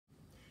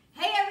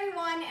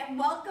and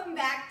welcome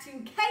back to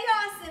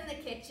Chaos in the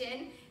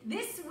Kitchen.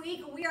 This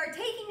week we are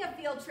taking a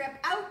field trip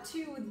out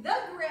to the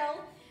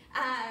grill.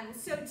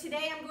 So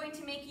today I'm going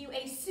to make you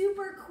a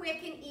super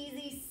quick and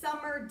easy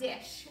summer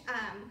dish.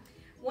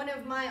 One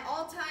of my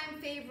all-time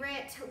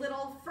favorite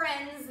little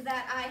friends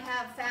that I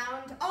have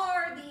found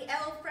are the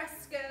al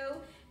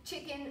fresco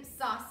chicken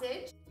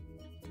sausage.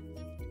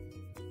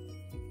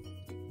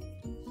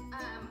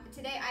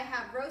 Today I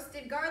have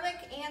roasted garlic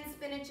and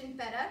spinach and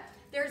feta.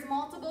 There's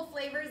multiple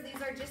flavors.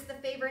 These are just the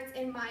favorites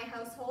in my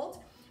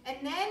household. And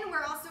then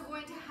we're also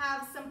going to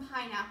have some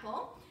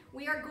pineapple.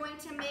 We are going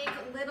to make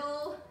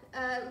little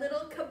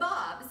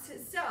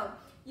kabobs. So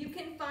you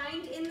can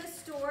find in the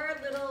store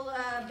little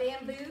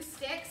bamboo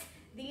sticks.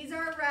 These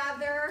are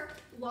rather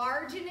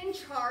large and in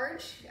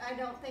charge. I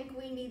don't think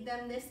we need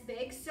them this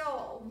big.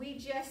 So we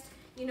just,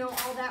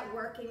 all that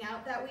working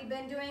out that we've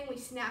been doing, we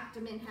snapped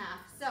them in half.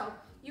 So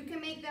you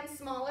can make them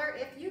smaller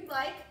if you'd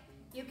like.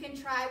 You can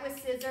try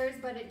with scissors,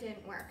 but it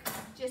didn't work.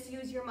 Just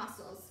use your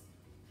muscles.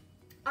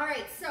 All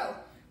right, so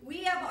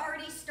we have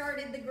already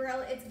started the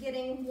grill. It's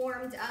getting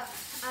warmed up.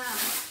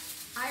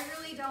 I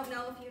really don't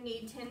know if you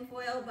need tin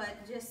foil,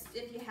 but just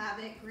if you have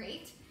it,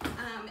 great.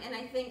 And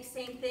I think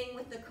same thing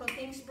with the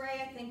cooking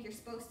spray. I think you're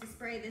supposed to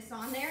spray this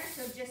on there.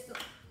 So just,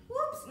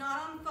 whoops,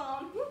 not on the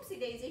phone. Whoopsie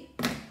daisy.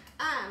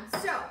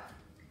 So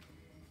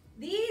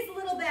these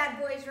little bad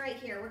boys right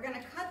here, we're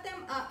gonna cut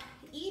them up.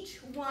 Each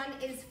one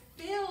is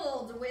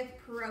filled with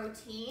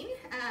protein.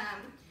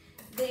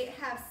 They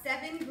have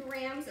 7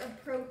 grams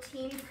of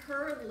protein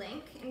per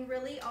link, and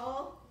really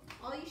all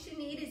you should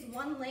need is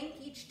 1 link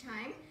each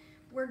time.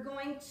 We're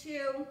going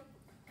to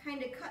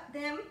kind of cut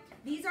them.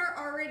 These are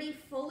already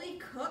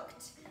fully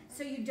cooked,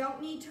 so you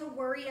don't need to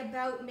worry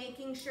about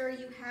making sure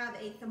you have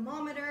a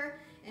thermometer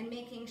and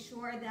making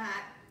sure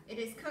that it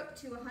is cooked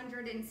to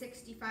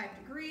 165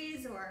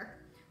 degrees or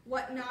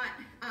whatnot.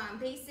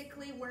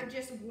 Basically, we're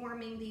just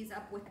warming these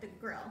up with the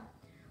grill.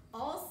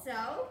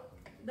 Also,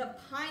 the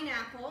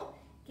pineapple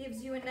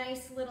gives you a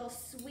nice little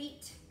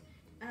sweet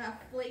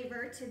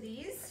flavor to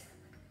these.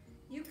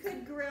 You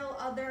could grill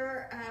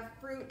other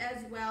fruit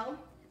as well.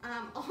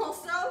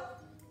 Also,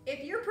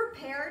 if you're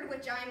prepared,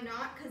 which I'm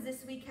not because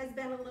this week has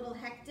been a little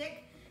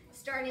hectic,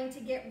 starting to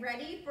get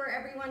ready for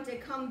everyone to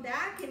come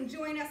back and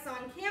join us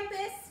on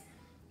campus.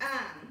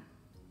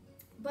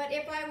 But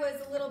if I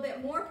was a little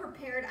bit more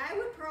prepared, I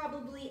would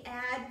probably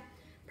add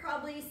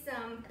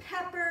some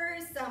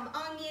peppers, some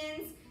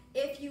onions.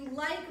 If you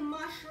like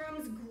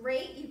mushrooms,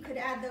 great, you could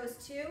add those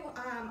too.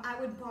 I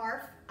would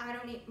barf. I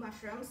don't eat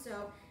mushrooms,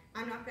 so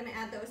I'm not gonna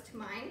add those to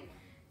mine.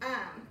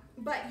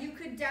 But you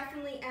could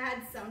definitely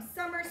add some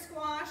summer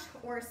squash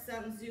or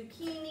some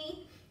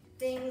zucchini,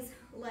 things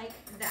like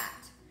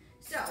that.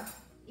 So,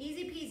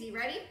 easy peasy,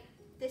 ready?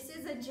 This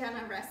is a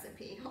Jenna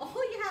recipe.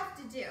 All you have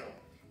to do,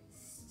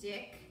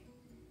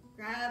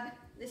 grab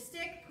the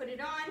stick, put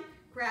it on,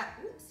 grab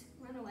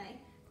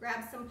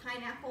some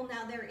pineapple.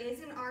 Now there is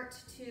an art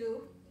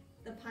to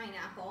the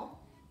pineapple.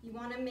 You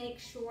want to make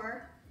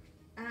sure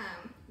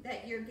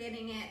that you're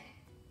getting it,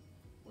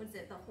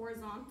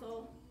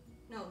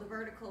 the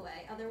vertical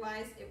way.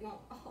 Otherwise it won't,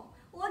 oh,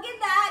 look at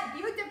that,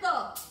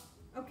 beautiful.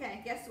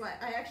 Okay, guess what?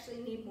 I actually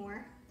need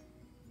more.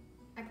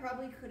 I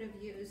probably could have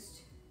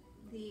used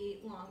the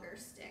longer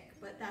stick,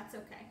 but that's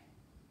okay.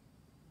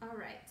 All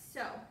right,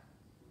 so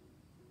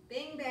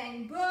bing,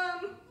 bang,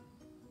 boom.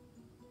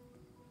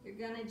 You're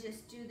gonna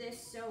just do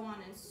this so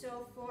on and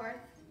so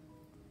forth.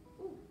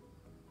 Ooh.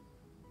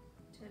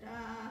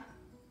 Ta-da.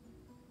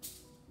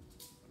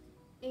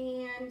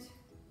 And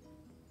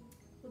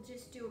we'll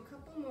just do a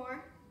couple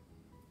more,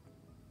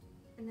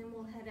 and then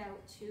we'll head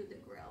out to the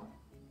grill.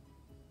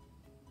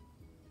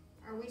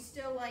 Are we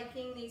still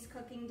liking these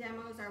cooking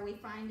demos? Are we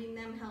finding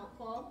them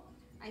helpful?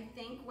 I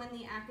think when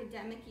the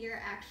academic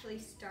year actually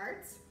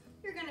starts,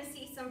 you're gonna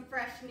see some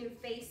fresh new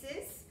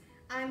faces.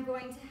 I'm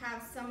going to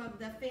have some of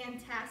the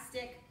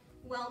fantastic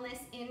wellness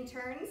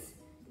interns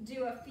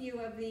do a few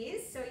of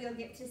these, so you'll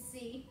get to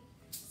see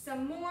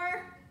some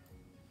more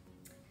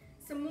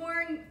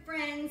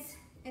friends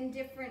and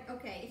different.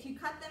 Okay, if you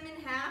cut them in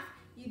half,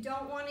 you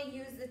don't want to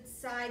use the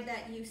side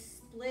that you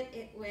split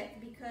it with,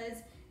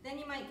 because then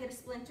you might get a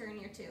splinter in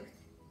your tooth.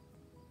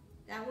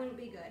 That wouldn't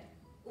be good.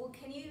 Well,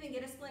 can you even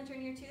get a splinter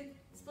in your tooth?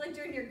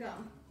 Splinter in your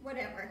gum,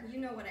 whatever, you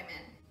know what I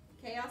meant.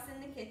 Chaos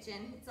in the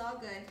kitchen, it's all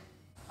good.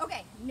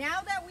 Okay,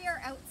 now that we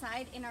are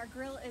outside and our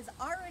grill is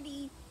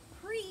already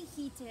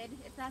preheated,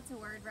 if that's a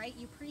word, right?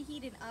 You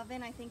preheat an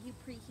oven, I think you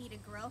preheat a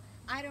grill.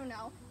 I don't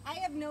know. I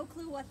have no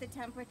clue what the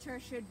temperature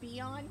should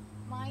be on.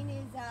 Mine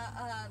is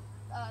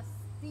a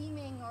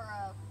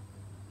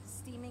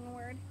steaming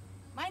word.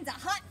 Mine's a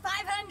hot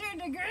 500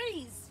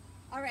 degrees.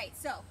 All right,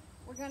 so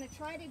we're gonna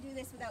try to do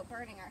this without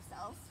burning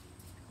ourselves.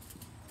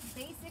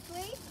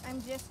 Basically,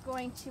 I'm just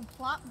going to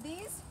plop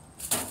these.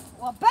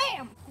 Well,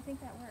 bam! I think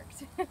that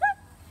worked.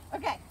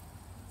 Okay,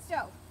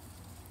 so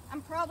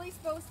I'm probably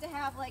supposed to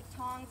have like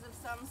tongs of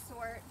some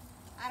sort.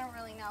 I don't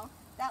really know.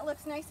 That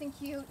looks nice and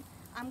cute.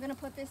 I'm gonna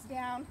put this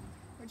down.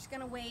 We're just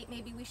gonna wait.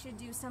 Maybe we should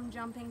do some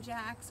jumping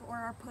jacks or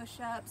our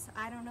push-ups.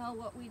 I don't know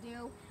what we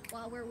do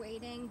while we're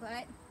waiting,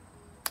 but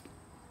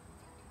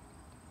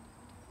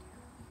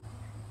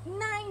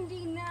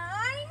 99,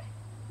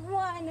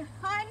 100,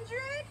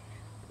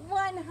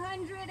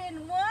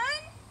 101,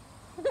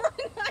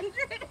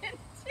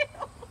 102.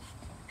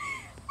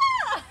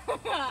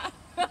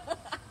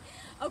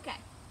 Okay,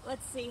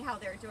 let's see how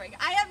they're doing.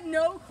 I have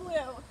no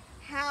clue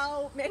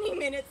how many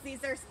minutes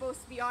these are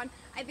supposed to be on.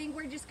 I think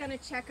we're just gonna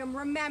check them.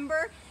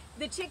 Remember,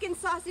 the chicken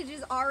sausage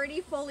is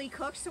already fully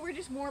cooked, so we're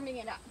just warming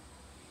it up.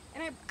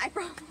 And I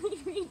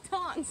probably need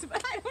tongs,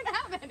 but I don't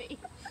have any.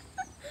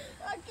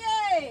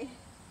 Okay.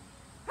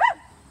 Woo!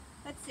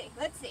 Let's see.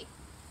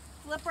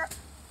 Flip her.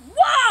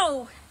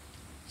 Whoa!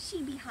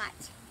 She be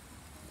hot.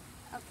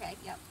 Okay,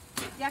 yep.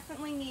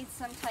 Definitely needs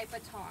some type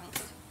of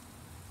tongs.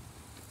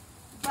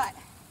 But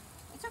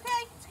it's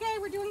okay,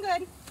 we're doing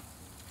good.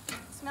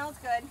 It smells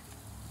good.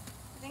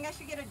 I think I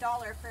should get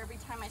 $1 for every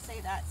time I say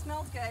that. It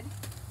smells good.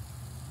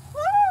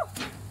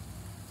 Woo!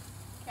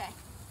 Okay.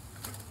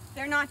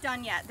 They're not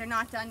done yet. I'm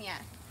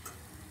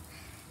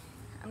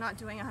not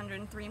doing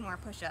 103 more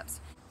push-ups.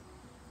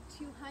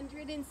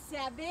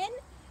 207,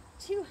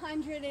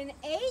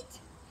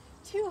 208,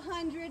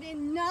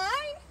 209,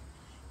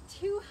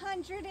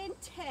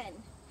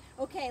 210.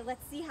 Okay,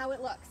 let's see how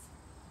it looks.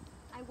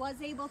 I was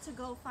able to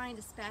go find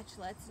a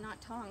spatula. It's not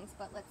tongs,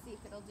 but let's see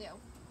if it'll do.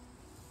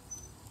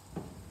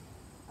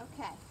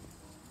 Okay.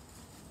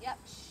 Yep,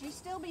 she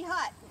still be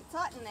hot. It's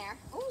hot in there.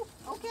 Ooh,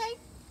 okay.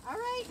 All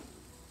right.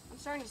 I'm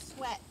starting to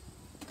sweat.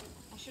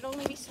 I should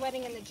only be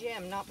sweating in the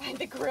gym, not by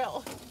the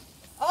grill.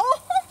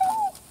 Oh!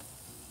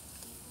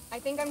 I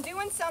think I'm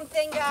doing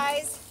something,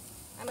 guys.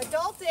 I'm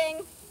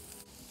adulting.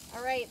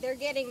 All right, they're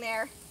getting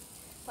there.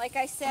 Like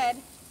I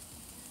said,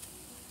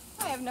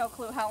 I have no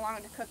clue how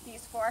long to cook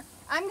these for.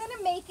 I'm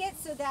gonna make it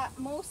so that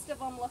most of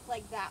them look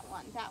like that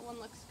one. That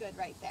one looks good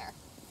right there.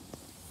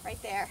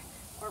 Right there,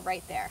 or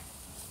right there.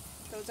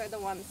 Those are the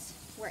ones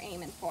we're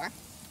aiming for.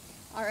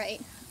 All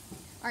right,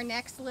 our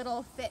next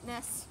little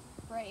fitness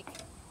break.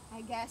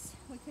 I guess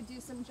we could do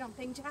some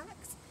jumping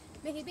jacks,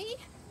 maybe.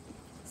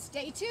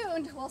 Stay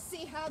tuned, we'll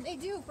see how they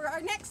do for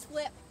our next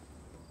flip.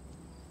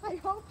 I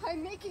hope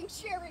I'm making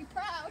Sherry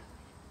proud.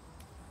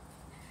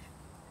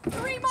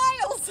 3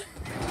 miles!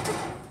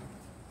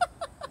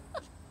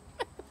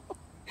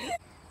 I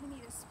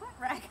need a sweat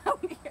rag out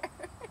here.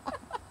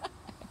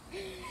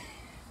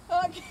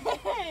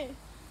 Okay.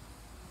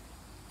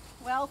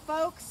 Well,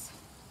 folks,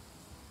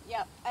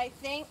 yep, I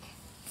think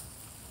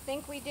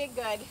we did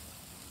good.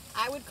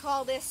 I would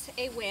call this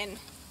a win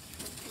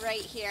right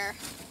here.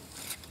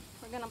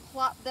 We're gonna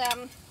plop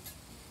them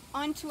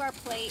onto our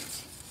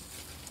plate.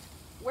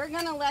 We're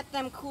gonna let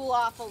them cool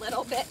off a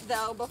little bit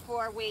though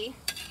before we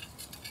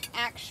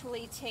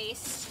actually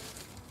taste.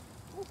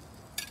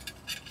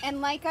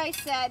 And like I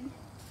said,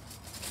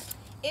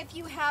 if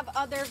you have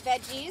other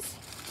veggies,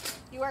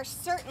 you are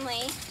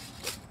certainly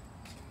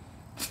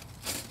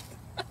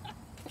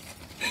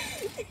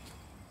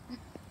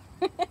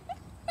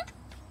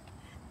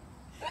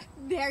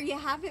there you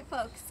have it,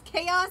 folks.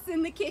 Chaos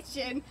in the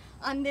kitchen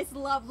on this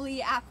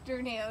lovely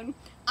afternoon.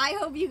 I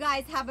hope you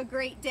guys have a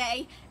great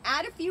day.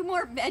 Add a few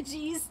more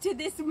veggies to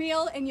this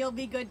meal and you'll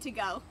be good to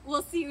go.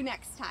 We'll see you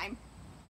next time.